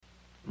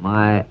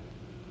My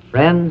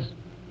friends,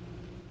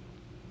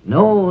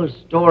 no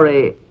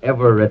story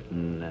ever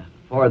written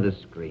for the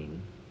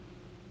screen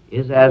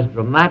is as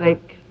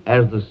dramatic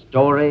as the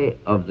story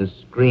of the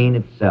screen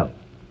itself.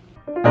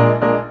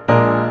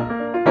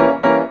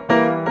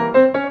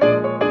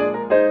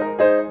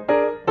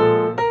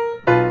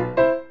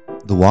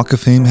 The Walk of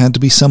Fame had to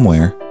be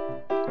somewhere.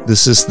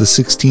 This is the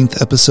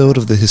 16th episode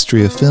of the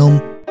History of Film,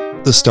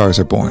 The Stars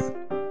Are Born.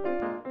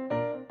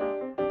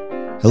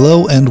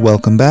 Hello and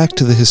welcome back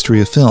to the History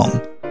of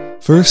Film.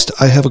 First,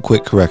 I have a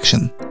quick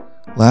correction.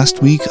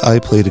 Last week I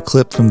played a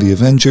clip from The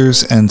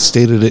Avengers and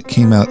stated it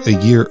came out a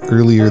year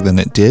earlier than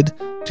it did,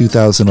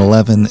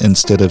 2011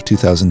 instead of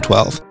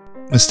 2012.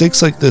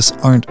 Mistakes like this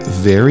aren't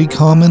very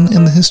common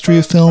in the history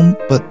of film,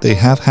 but they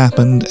have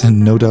happened and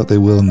no doubt they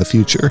will in the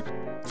future.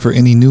 For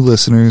any new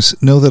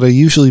listeners, know that I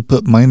usually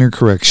put minor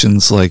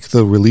corrections like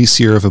the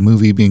release year of a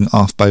movie being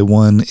off by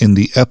one in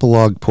the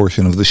epilogue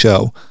portion of the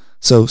show,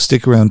 so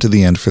stick around to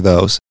the end for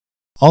those.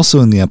 Also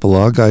in the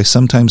epilogue, I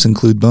sometimes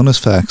include bonus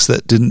facts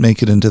that didn't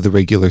make it into the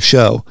regular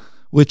show,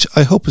 which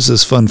I hope is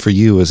as fun for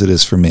you as it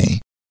is for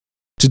me.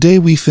 Today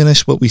we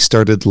finish what we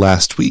started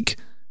last week,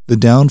 the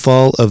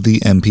downfall of the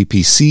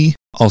MPPC,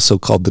 also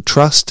called the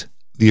Trust,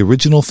 the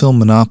original film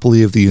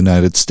monopoly of the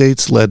United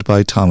States led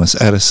by Thomas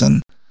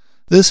Edison.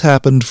 This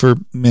happened for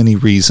many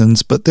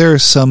reasons, but there are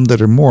some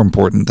that are more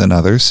important than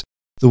others.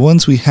 The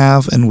ones we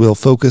have and will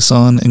focus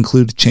on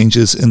include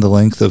changes in the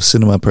length of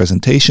cinema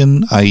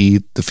presentation, i.e.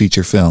 the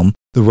feature film,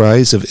 the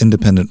rise of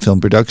independent film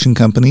production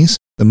companies,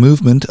 the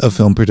movement of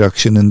film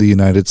production in the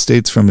United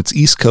States from its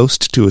east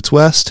coast to its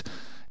west,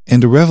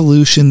 and a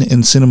revolution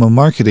in cinema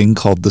marketing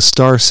called the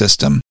star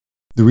system.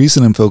 The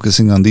reason I'm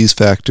focusing on these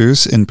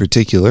factors in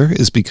particular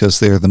is because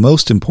they are the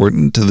most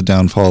important to the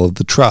downfall of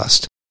the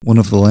Trust, one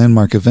of the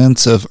landmark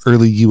events of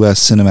early U.S.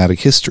 cinematic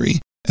history,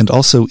 and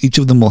also each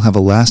of them will have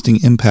a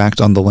lasting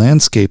impact on the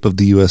landscape of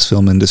the U.S.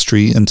 film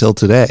industry until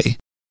today.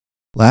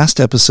 Last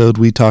episode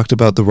we talked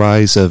about the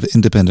rise of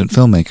independent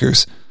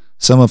filmmakers,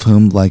 some of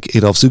whom, like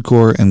Adolf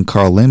Zukor and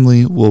Carl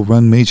Laemmle, will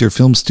run major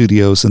film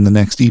studios in the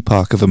next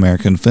epoch of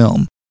American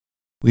film.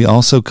 We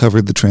also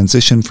covered the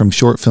transition from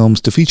short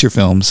films to feature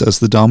films as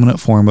the dominant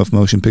form of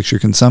motion picture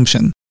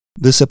consumption.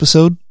 This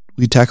episode,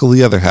 we tackle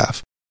the other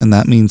half, and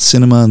that means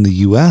cinema in the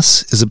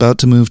U.S. is about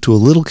to move to a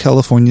little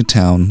California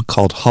town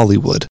called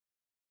Hollywood.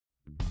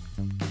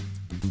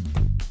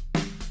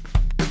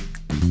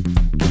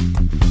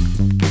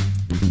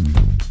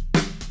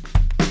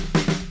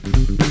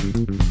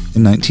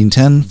 In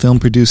 1910, film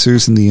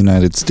producers in the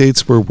United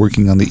States were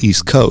working on the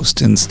East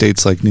Coast in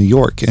states like New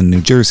York and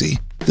New Jersey.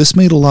 This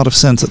made a lot of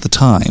sense at the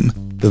time.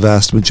 The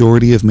vast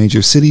majority of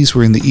major cities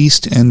were in the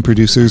East and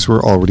producers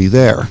were already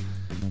there.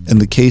 In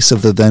the case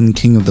of the then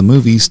king of the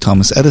movies,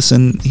 Thomas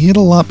Edison, he had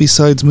a lot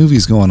besides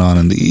movies going on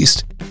in the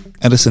East.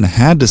 Edison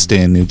had to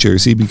stay in New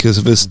Jersey because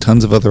of his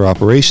tons of other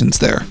operations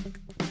there.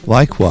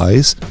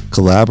 Likewise,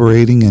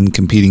 collaborating and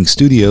competing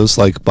studios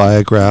like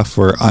Biograph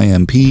or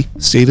IMP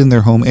stayed in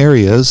their home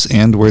areas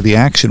and where the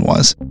action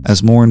was,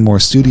 as more and more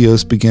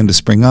studios began to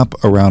spring up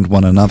around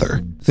one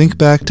another. Think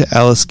back to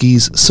Alice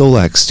Guy's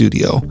Solax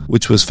studio,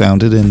 which was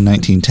founded in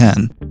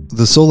 1910.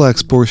 The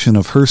Solax portion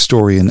of her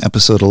story in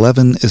episode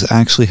 11 is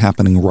actually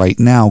happening right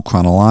now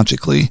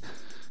chronologically.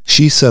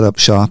 She set up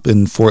shop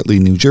in Fort Lee,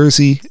 New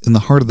Jersey, in the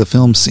heart of the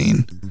film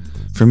scene.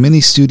 For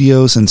many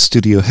studios and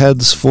studio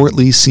heads, Fort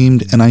Lee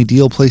seemed an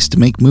ideal place to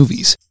make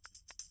movies.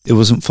 It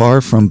wasn't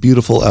far from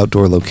beautiful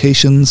outdoor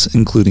locations,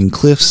 including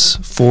cliffs,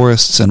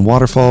 forests, and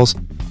waterfalls,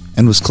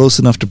 and was close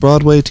enough to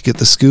Broadway to get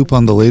the scoop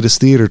on the latest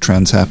theater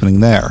trends happening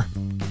there.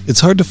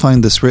 It's hard to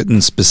find this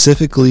written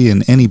specifically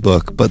in any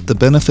book, but the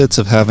benefits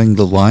of having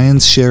the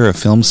lion's share of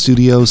film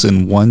studios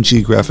in one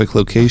geographic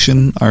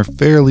location are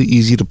fairly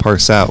easy to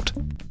parse out.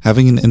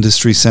 Having an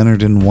industry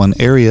centered in one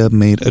area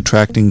made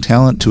attracting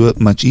talent to it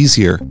much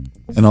easier,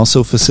 and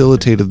also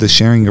facilitated the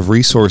sharing of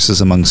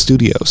resources among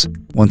studios.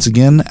 Once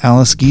again,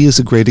 Alice Guy is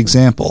a great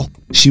example.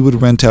 She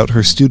would rent out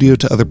her studio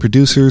to other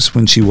producers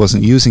when she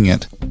wasn't using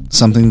it,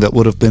 something that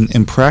would have been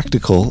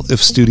impractical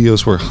if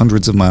studios were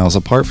hundreds of miles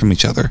apart from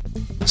each other.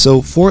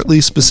 So Fort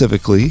Lee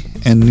specifically,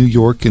 and New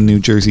York and New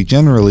Jersey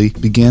generally,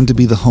 began to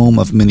be the home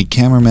of many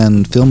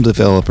cameramen, film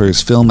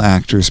developers, film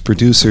actors,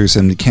 producers,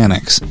 and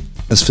mechanics.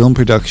 As film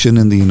production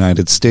in the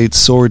United States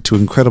soared to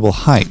incredible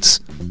heights,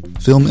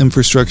 film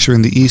infrastructure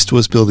in the East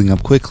was building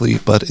up quickly,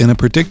 but in a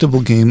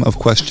predictable game of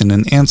question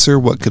and answer,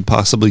 what could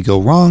possibly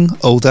go wrong?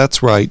 Oh,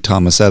 that's right,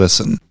 Thomas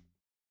Edison.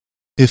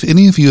 If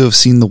any of you have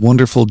seen the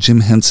wonderful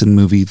Jim Henson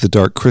movie The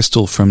Dark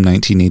Crystal from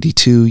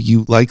 1982,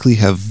 you likely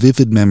have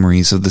vivid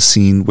memories of the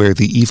scene where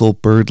the evil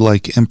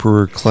bird-like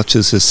emperor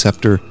clutches his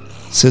scepter,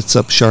 sits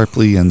up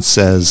sharply, and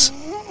says,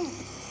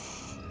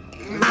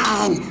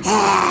 "Mine!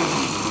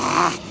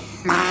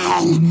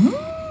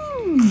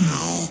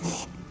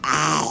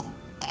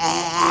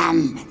 I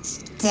am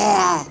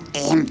still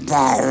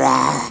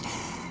emperor.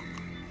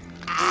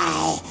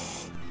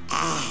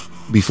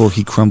 before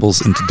he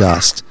crumbles into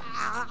dust.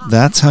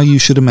 That's how you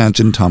should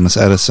imagine Thomas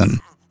Edison.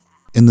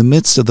 In the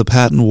midst of the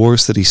patent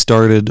wars that he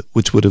started,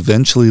 which would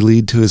eventually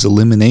lead to his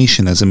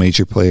elimination as a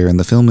major player in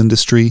the film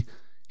industry,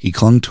 he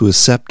clung to his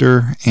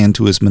scepter and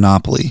to his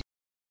monopoly.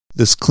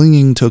 This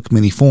clinging took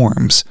many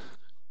forms.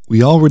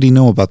 We already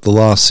know about the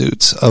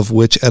lawsuits, of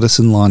which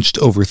Edison launched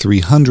over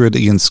 300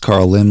 against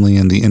Carl Laemmle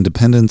and the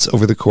independents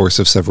over the course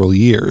of several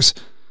years.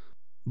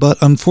 But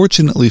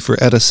unfortunately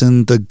for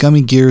Edison, the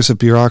gummy gears of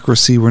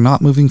bureaucracy were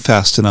not moving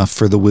fast enough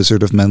for the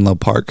Wizard of Menlo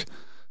Park,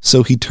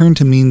 so he turned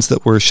to means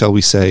that were, shall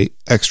we say,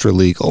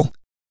 extra-legal.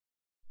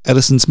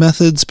 Edison's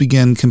methods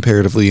began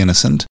comparatively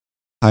innocent,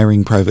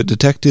 hiring private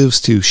detectives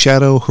to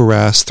shadow,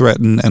 harass,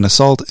 threaten, and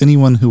assault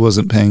anyone who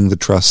wasn't paying the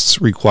trust's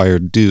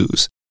required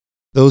dues.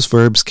 Those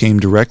verbs came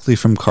directly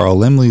from Carl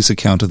Laemmle's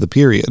account of the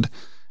period,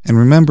 and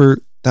remember,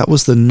 that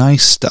was the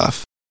nice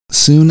stuff.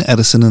 Soon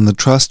Edison and the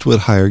trust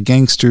would hire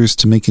gangsters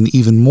to make an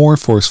even more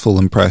forceful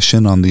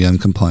impression on the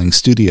uncomplying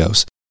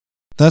studios.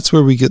 That's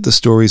where we get the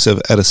stories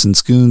of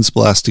Edison's goons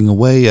blasting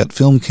away at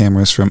film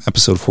cameras from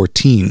episode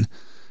 14,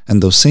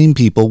 and those same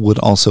people would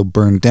also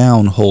burn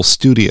down whole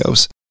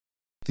studios.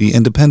 The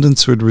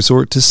independents would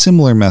resort to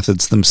similar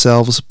methods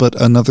themselves,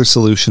 but another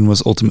solution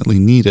was ultimately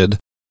needed.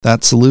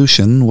 That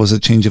solution was a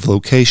change of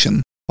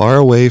location, far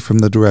away from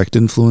the direct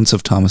influence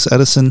of Thomas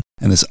Edison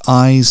and his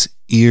eyes,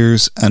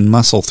 ears, and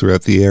muscle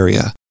throughout the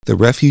area. The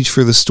refuge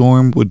for the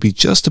storm would be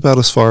just about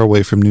as far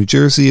away from New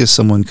Jersey as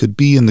someone could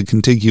be in the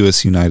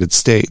contiguous United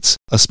States,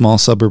 a small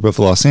suburb of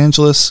Los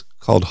Angeles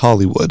called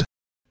Hollywood.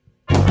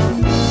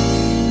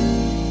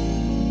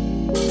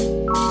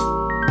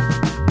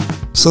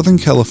 Southern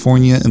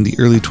California in the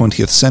early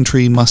 20th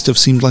century must have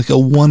seemed like a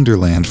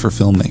wonderland for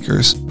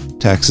filmmakers.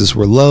 Taxes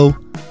were low,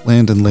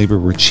 land and labor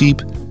were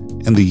cheap,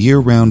 and the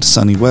year-round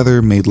sunny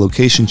weather made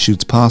location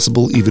shoots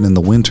possible even in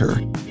the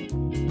winter.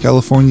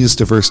 California's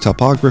diverse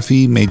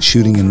topography made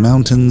shooting in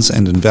mountains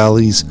and in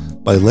valleys,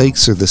 by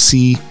lakes or the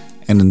sea,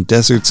 and in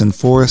deserts and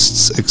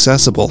forests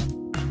accessible.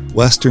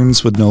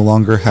 Westerns would no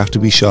longer have to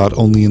be shot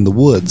only in the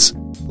woods,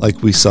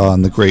 like we saw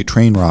in The Great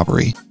Train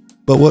Robbery.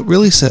 But what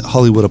really set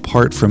Hollywood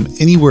apart from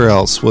anywhere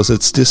else was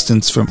its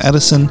distance from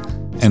Edison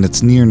and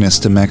its nearness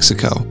to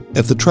Mexico.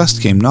 If the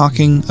trust came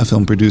knocking, a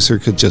film producer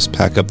could just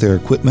pack up their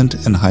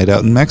equipment and hide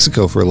out in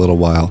Mexico for a little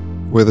while,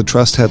 where the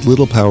trust had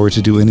little power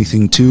to do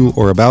anything to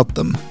or about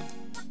them.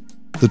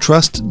 The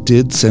trust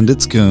did send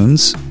its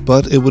goons,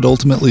 but it would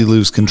ultimately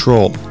lose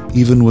control,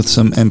 even with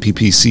some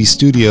MPPC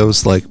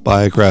studios like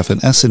Biograph and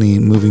Essanay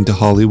moving to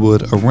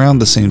Hollywood around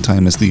the same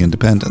time as the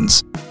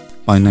independents.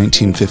 By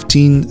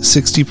 1915,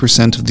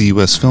 60% of the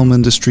U.S. film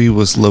industry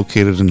was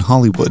located in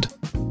Hollywood.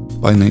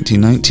 By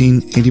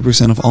 1919,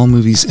 80% of all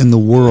movies in the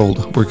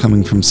world were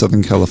coming from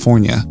Southern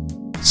California,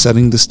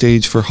 setting the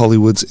stage for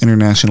Hollywood's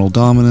international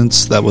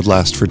dominance that would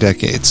last for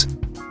decades.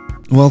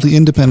 While the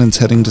independents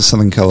heading to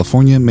Southern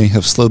California may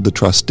have slowed the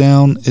trust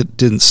down, it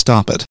didn't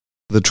stop it.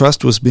 The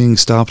trust was being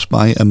stopped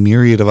by a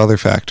myriad of other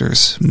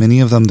factors, many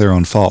of them their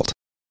own fault.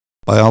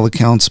 By all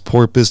accounts,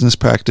 poor business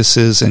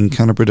practices and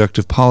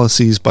counterproductive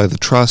policies by the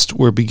trust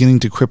were beginning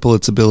to cripple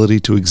its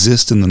ability to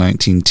exist in the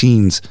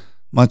 19-teens,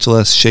 much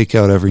less shake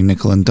out every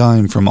nickel and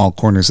dime from all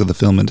corners of the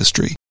film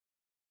industry.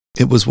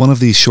 It was one of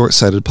these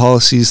short-sighted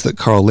policies that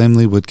Carl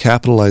Laemmle would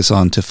capitalize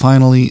on to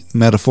finally,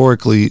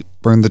 metaphorically,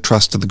 burn the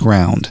trust to the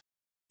ground.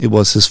 It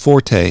was his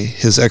forte,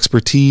 his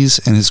expertise,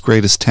 and his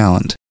greatest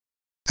talent: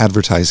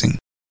 advertising.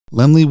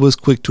 Laemmle was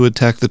quick to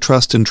attack the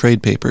trust in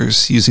trade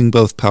papers, using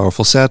both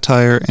powerful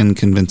satire and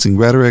convincing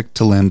rhetoric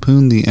to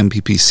lampoon the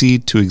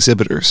MPPC to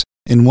exhibitors.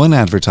 In one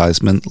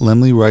advertisement,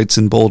 Laemmle writes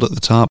in bold at the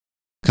top,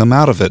 "Come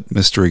out of it,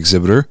 Mr.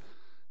 Exhibitor."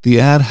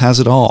 The ad has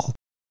it all.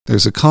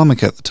 There's a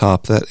comic at the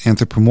top that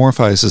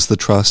anthropomorphizes the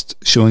trust,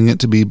 showing it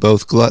to be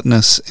both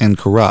gluttonous and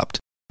corrupt.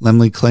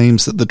 Laemmle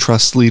claims that the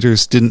trust's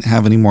leaders didn't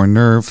have any more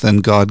nerve than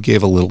God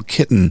gave a little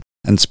kitten,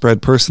 and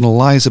spread personal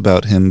lies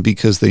about him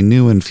because they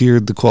knew and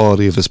feared the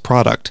quality of his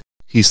product.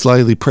 He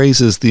slyly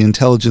praises the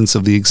intelligence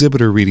of the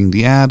exhibitor reading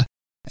the ad,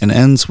 and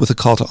ends with a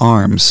call to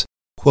arms.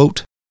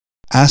 Quote,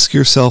 "Ask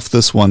yourself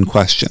this one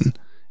question.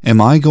 Am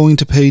I going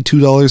to pay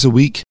 $2 a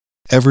week,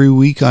 every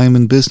week I am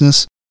in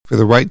business, for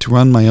the right to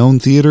run my own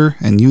theater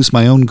and use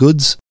my own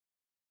goods?"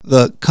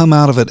 The Come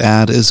Out of It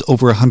ad is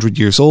over 100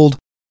 years old,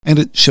 and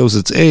it shows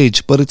its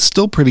age, but it's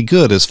still pretty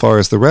good as far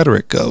as the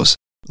rhetoric goes.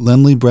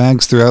 Laemmle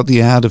brags throughout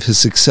the ad of his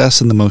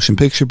success in the motion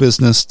picture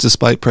business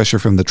despite pressure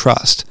from the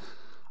trust.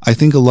 I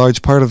think a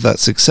large part of that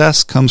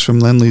success comes from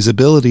Laemmle's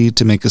ability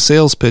to make a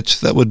sales pitch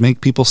that would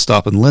make people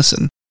stop and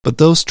listen, but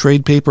those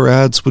trade paper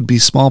ads would be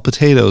small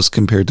potatoes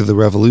compared to the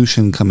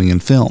revolution coming in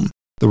film,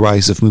 the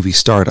rise of movie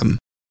stardom.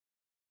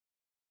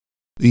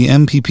 The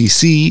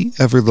MPPC,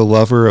 ever the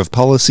lover of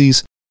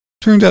policies,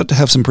 turned out to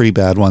have some pretty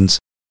bad ones.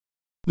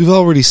 We've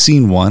already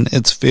seen one,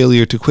 its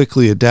failure to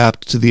quickly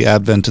adapt to the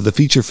advent of the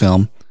feature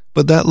film,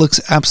 but that looks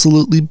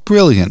absolutely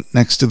brilliant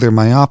next to their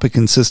myopic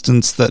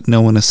insistence that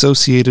no one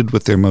associated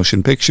with their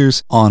motion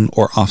pictures, on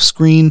or off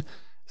screen,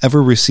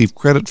 ever received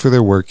credit for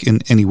their work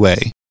in any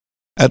way.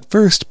 At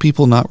first,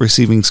 people not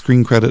receiving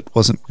screen credit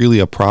wasn't really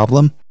a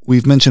problem.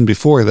 We've mentioned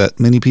before that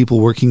many people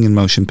working in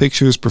motion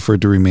pictures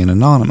preferred to remain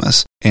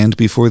anonymous, and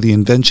before the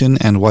invention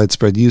and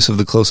widespread use of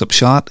the close-up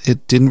shot,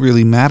 it didn't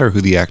really matter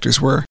who the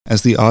actors were,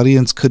 as the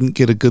audience couldn't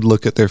get a good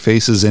look at their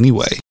faces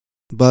anyway.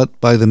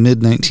 But by the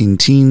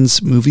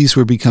mid-19-teens, movies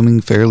were becoming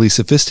fairly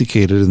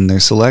sophisticated in their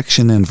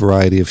selection and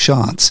variety of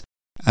shots.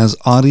 As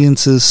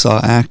audiences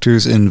saw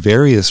actors in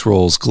various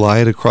roles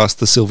glide across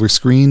the silver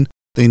screen,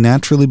 they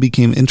naturally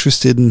became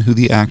interested in who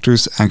the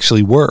actors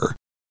actually were.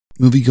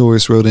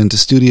 Moviegoers wrote into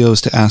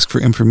studios to ask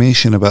for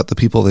information about the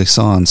people they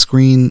saw on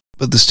screen,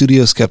 but the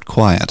studios kept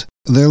quiet.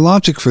 Their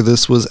logic for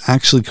this was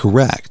actually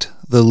correct.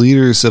 The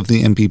leaders of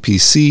the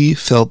MPPC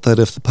felt that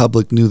if the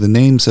public knew the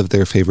names of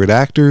their favorite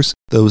actors,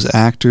 those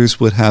actors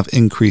would have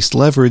increased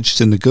leverage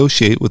to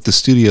negotiate with the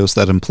studios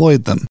that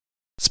employed them.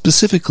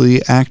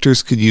 Specifically,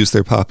 actors could use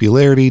their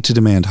popularity to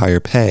demand higher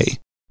pay.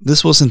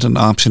 This wasn't an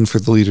option for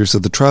the leaders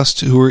of the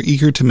trust, who were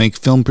eager to make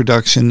film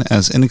production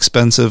as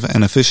inexpensive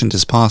and efficient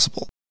as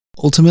possible.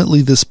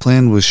 Ultimately, this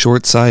plan was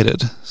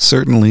short-sighted.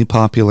 Certainly,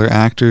 popular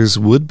actors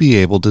would be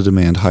able to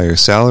demand higher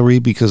salary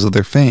because of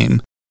their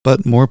fame,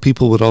 but more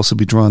people would also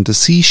be drawn to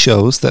see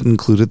shows that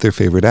included their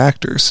favorite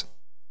actors.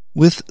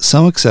 With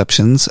some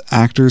exceptions,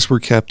 actors were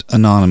kept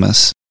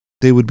anonymous.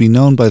 They would be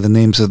known by the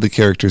names of the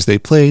characters they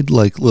played,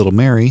 like Little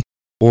Mary,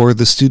 or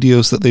the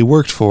studios that they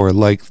worked for,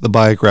 like The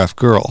Biograph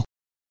Girl.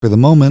 For the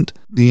moment,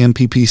 the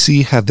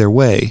MPPC had their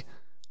way,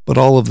 but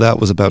all of that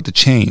was about to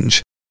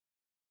change.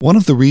 One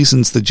of the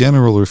reasons the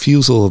general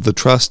refusal of the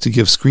trust to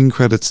give screen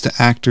credits to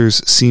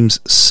actors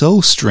seems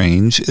so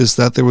strange is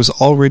that there was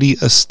already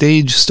a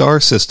stage star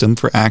system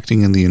for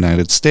acting in the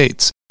United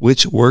States,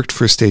 which worked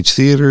for stage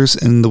theaters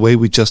in the way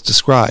we just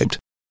described.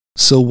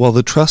 So while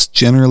the trust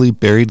generally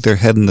buried their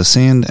head in the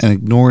sand and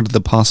ignored the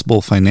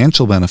possible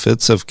financial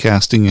benefits of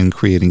casting and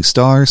creating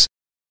stars,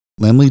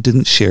 Laemmle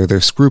didn't share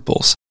their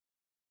scruples.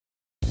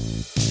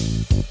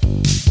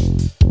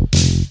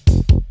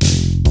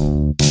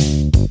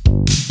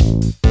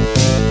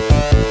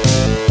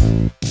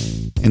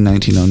 In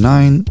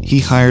 1909, he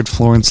hired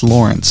Florence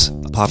Lawrence,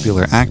 a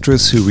popular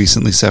actress who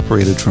recently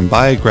separated from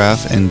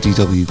Biograph and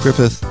D.W.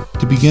 Griffith,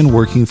 to begin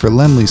working for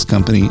Laemmle's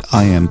company,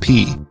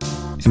 IMP.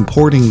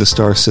 Importing the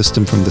star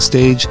system from the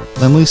stage,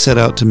 Laemmle set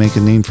out to make a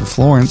name for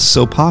Florence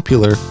so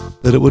popular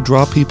that it would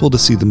draw people to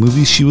see the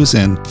movies she was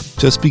in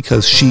just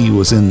because she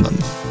was in them.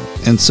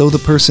 And so the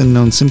person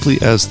known simply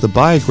as the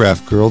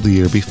Biograph Girl the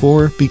year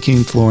before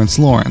became Florence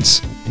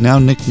Lawrence, now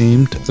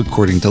nicknamed,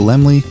 according to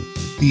Laemmle,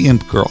 the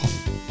Imp Girl.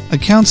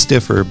 Accounts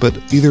differ, but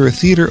either a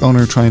theater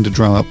owner trying to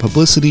drum up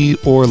publicity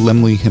or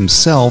Laemmle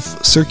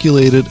himself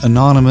circulated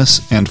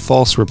anonymous and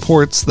false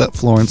reports that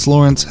Florence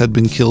Lawrence had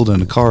been killed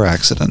in a car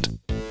accident.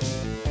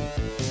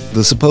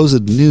 The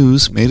supposed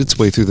news made its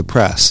way through the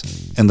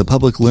press, and the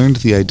public learned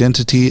the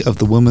identity of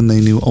the woman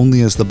they knew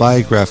only as the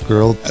Biograph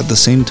Girl at the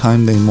same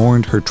time they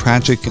mourned her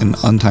tragic and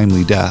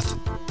untimely death.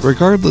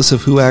 Regardless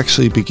of who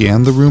actually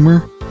began the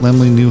rumor,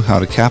 Laemmle knew how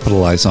to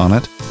capitalize on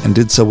it, and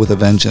did so with a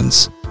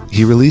vengeance.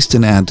 He released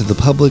an ad to the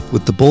public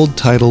with the bold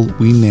title,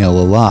 "We Nail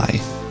a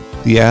Lie."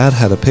 The ad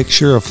had a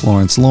picture of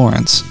Florence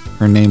Lawrence,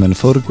 her name and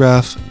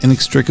photograph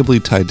inextricably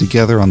tied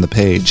together on the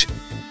page.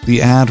 The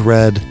ad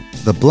read,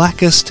 "The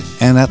blackest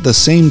and at the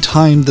same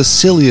time the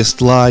silliest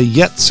lie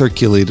yet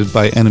circulated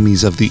by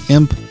enemies of the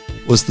imp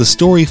was the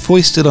story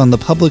foisted on the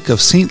public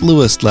of St.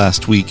 Louis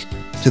last week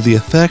to the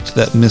effect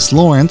that Miss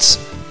Lawrence,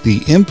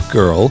 the Imp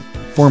Girl,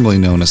 formerly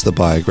known as the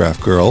Biograph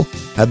Girl,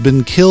 had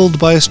been killed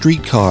by a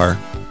streetcar.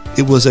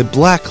 It was a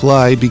black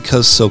lie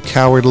because so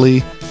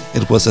cowardly.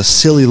 It was a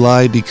silly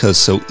lie because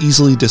so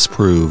easily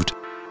disproved.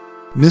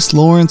 Miss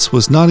Lawrence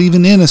was not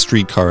even in a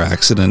streetcar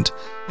accident,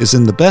 is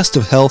in the best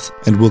of health,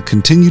 and will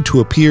continue to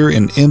appear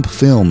in Imp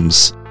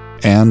films.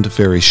 And,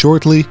 very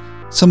shortly,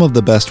 some of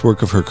the best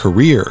work of her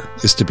career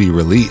is to be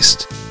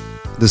released."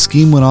 The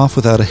scheme went off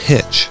without a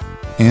hitch,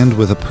 and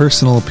with a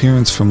personal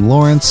appearance from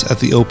Lawrence at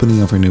the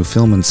opening of her new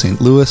film in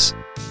St. Louis,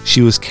 she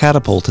was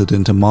catapulted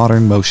into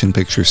modern motion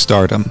picture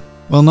stardom.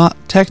 While not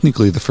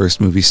technically the first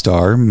movie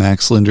star,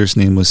 Max Linder's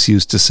name was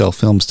used to sell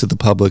films to the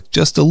public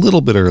just a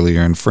little bit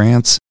earlier in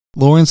France.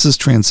 Lawrence's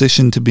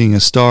transition to being a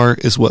star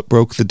is what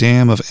broke the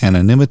dam of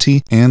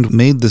anonymity and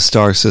made the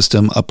star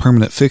system a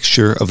permanent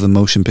fixture of the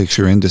motion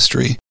picture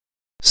industry.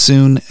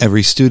 Soon,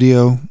 every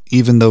studio,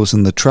 even those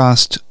in the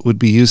trust, would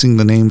be using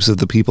the names of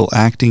the people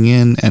acting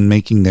in and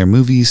making their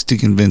movies to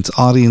convince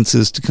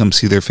audiences to come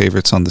see their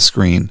favorites on the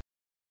screen.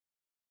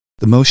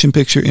 The motion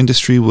picture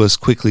industry was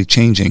quickly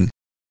changing,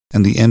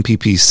 and the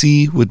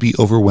MPPC would be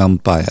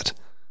overwhelmed by it.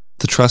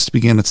 The trust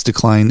began its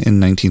decline in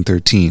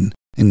 1913.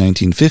 In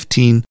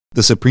 1915,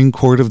 the Supreme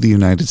Court of the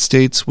United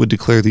States would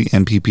declare the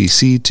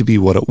MPPC to be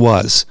what it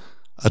was,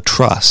 a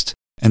trust,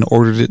 and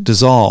ordered it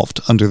dissolved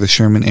under the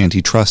Sherman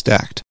Antitrust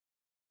Act.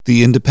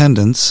 The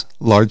independents,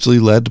 largely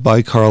led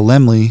by Carl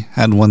Laemmle,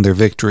 had won their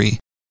victory.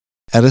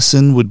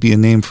 Edison would be a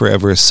name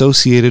forever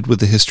associated with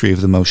the history of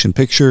the motion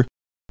picture,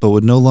 but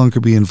would no longer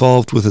be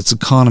involved with its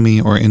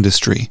economy or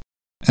industry,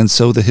 and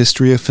so the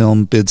history of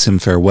film bids him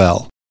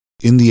farewell.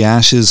 In the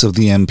ashes of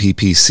the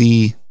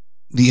MPPC,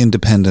 the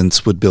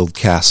independents would build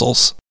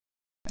castles.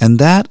 And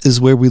that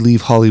is where we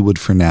leave Hollywood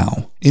for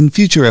now. In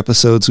future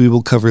episodes, we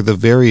will cover the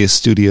various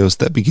studios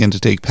that began to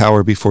take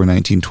power before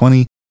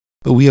 1920,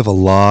 but we have a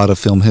lot of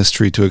film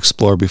history to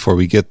explore before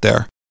we get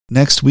there.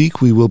 Next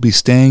week, we will be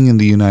staying in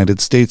the United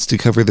States to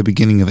cover the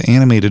beginning of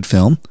animated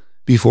film,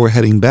 before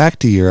heading back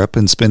to Europe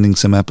and spending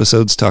some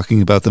episodes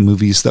talking about the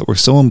movies that were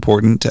so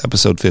important to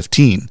episode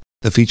 15,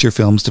 the feature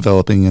films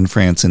developing in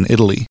France and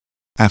Italy.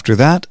 After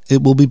that,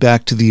 it will be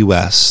back to the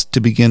US to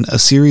begin a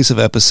series of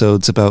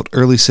episodes about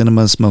early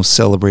cinema's most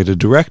celebrated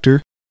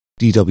director,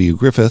 D.W.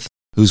 Griffith,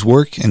 whose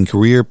work and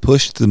career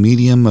pushed the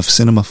medium of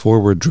cinema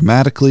forward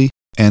dramatically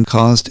and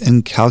caused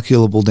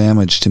incalculable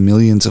damage to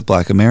millions of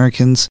Black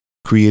Americans,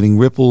 creating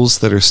ripples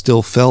that are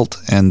still felt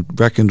and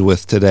reckoned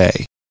with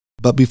today.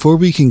 But before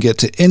we can get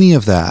to any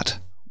of that,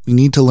 we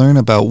need to learn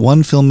about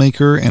one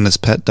filmmaker and his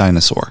pet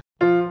dinosaur.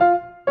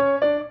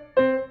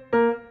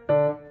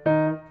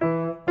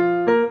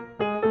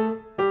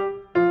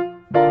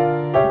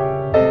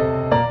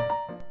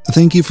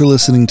 Thank you for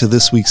listening to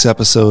this week's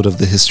episode of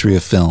The History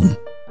of Film.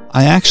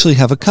 I actually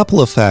have a couple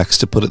of facts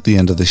to put at the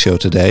end of the show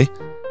today.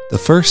 The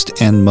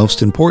first and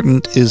most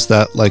important is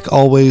that, like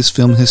always,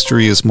 film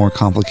history is more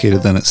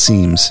complicated than it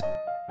seems.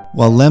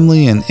 While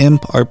Laemmle and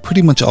Imp are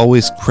pretty much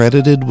always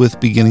credited with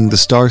beginning the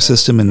star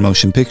system in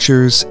motion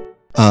pictures,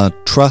 a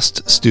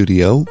trust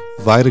studio,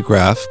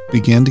 Vitagraph,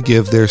 began to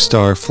give their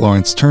star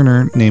Florence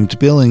Turner named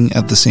billing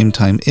at the same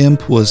time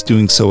Imp was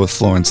doing so with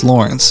Florence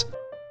Lawrence.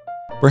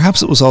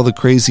 Perhaps it was all the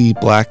crazy,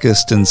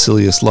 blackest and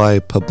silliest lie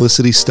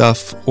publicity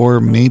stuff,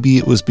 or maybe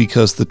it was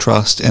because the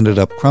trust ended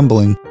up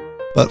crumbling,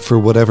 but for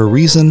whatever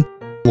reason,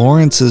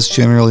 Lawrence is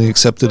generally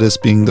accepted as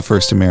being the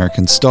first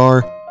American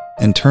star,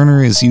 and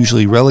Turner is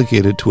usually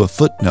relegated to a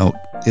footnote,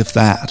 if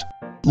that.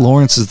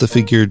 Lawrence is the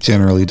figure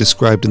generally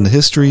described in the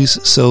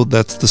histories, so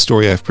that's the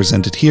story I've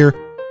presented here.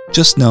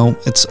 Just know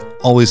it's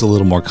always a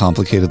little more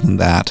complicated than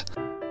that.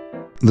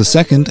 The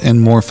second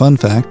and more fun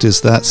fact is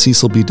that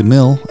Cecil B.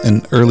 DeMille,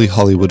 an early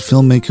Hollywood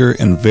filmmaker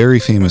and very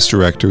famous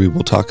director we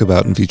will talk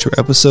about in future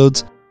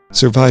episodes,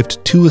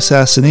 survived 2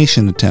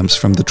 assassination attempts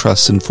from the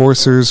Trust's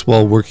enforcers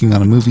while working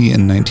on a movie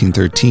in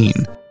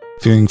 1913.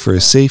 Fearing for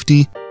his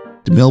safety,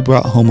 DeMille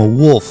brought home a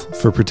wolf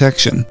for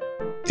protection.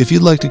 If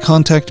you'd like to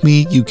contact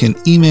me, you can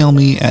email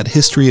me at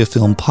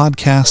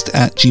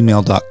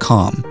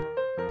historyoffilmpodcast@gmail.com.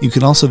 You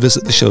can also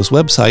visit the show's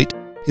website,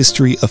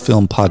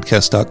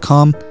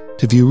 historyoffilmpodcast.com,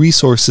 to view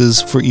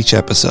resources for each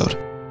episode.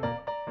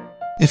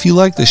 If you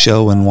like the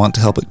show and want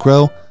to help it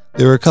grow,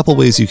 there are a couple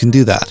ways you can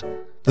do that.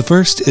 The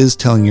first is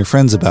telling your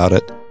friends about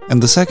it,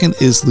 and the second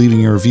is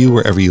leaving a review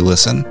wherever you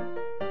listen.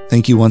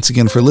 Thank you once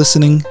again for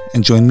listening,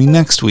 and join me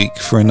next week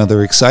for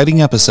another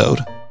exciting episode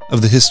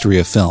of The History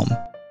of Film.